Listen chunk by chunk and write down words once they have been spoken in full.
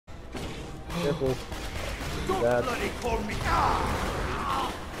Careful. Don't bloody call me. I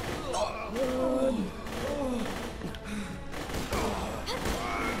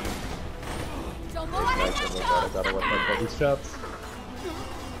gotta work on these traps.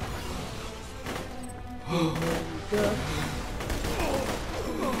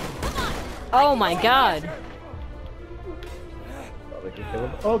 Oh my god.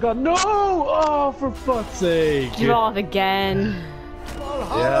 Oh god, no! Oh, for fuck's sake! Get off again.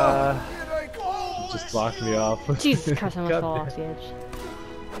 Yeah. It just blocked me off. Jesus Christ, I almost fall off the edge.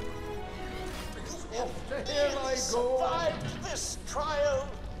 Here I go. Survived this trial.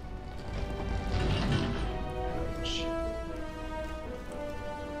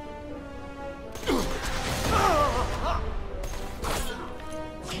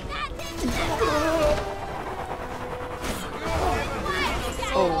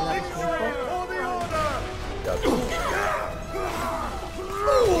 Oh, that was painful.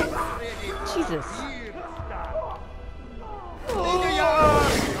 Jesus. The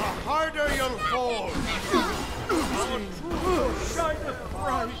harder you'll fall. Our truth shineth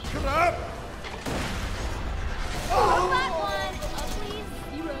bright. Crap. That one, please,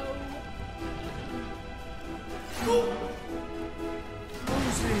 0.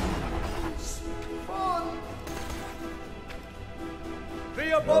 Losing. Fun. The I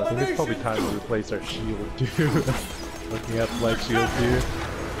think abomination. it's probably time to replace our shield too. Looking at flag shield too.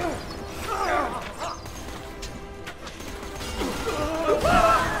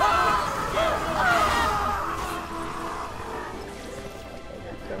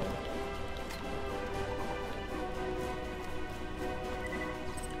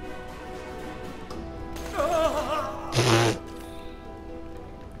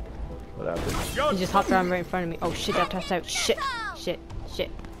 What happened? He just hopped around right in front of me. Oh shit, that tapped out. Shit. Shit. Shit.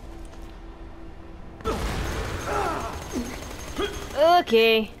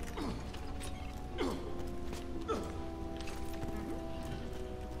 Okay.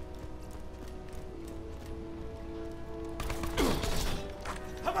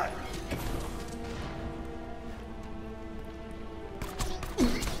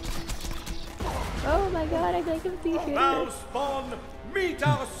 Oh my god, I think I'm here. Now spawn, meet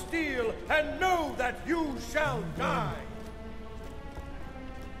our steel, and know that you shall die.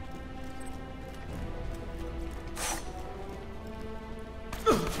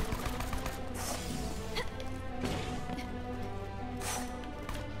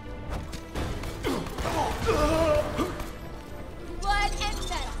 Blood and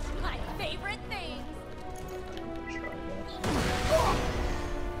metal, my favorite things.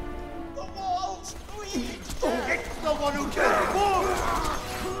 The walls bleed. It's the one who killed the wolf.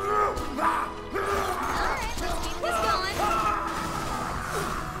 Alright, let's keep this going.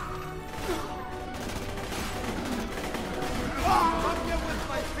 Come here with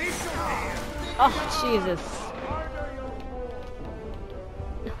my facial hair. Oh, Jesus.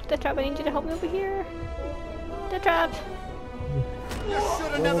 Death Trap, I need you to help me over here. Death Trap. You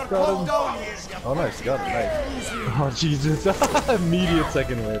should have never come down here. Oh nice, got it, nice. Oh Jesus, immediate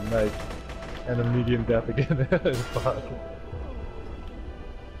second win, nice. And immediate death again. Fuck.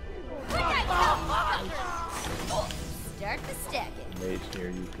 Start the stacking. Mage near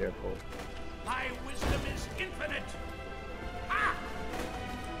you, careful. My wisdom is infinite. Ah!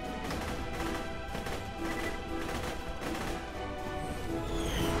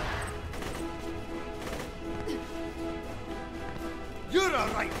 You're a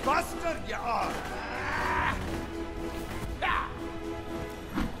right bastard, you are.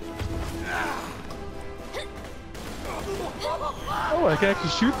 Oh, I can actually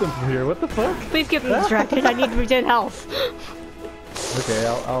shoot them from here, what the fuck? Please get me distracted, I need to regain health. Okay,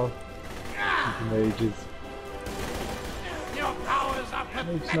 I'll shoot the mages. Your powers are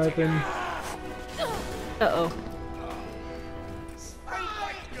Mage sniping. Uh-oh.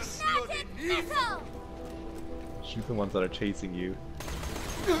 Shoot the ones that are chasing you.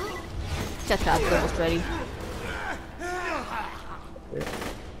 Death Trap's almost ready.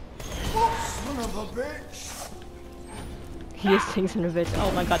 Son of a bitch. He is saying son of a bitch.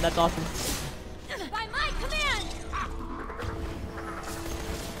 Oh my god, that's awesome. By my command!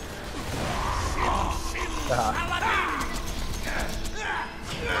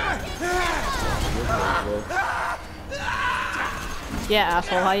 Yeah,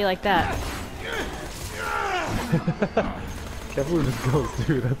 asshole, how you like that? Careful with this ghost,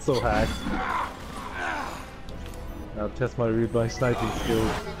 dude, that's so hacked. Now test my read by sniping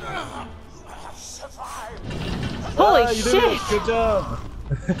skills. Holy you shit! did it! Good job!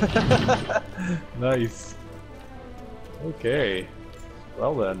 Nice. Okay.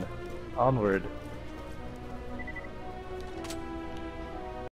 Well then, onward.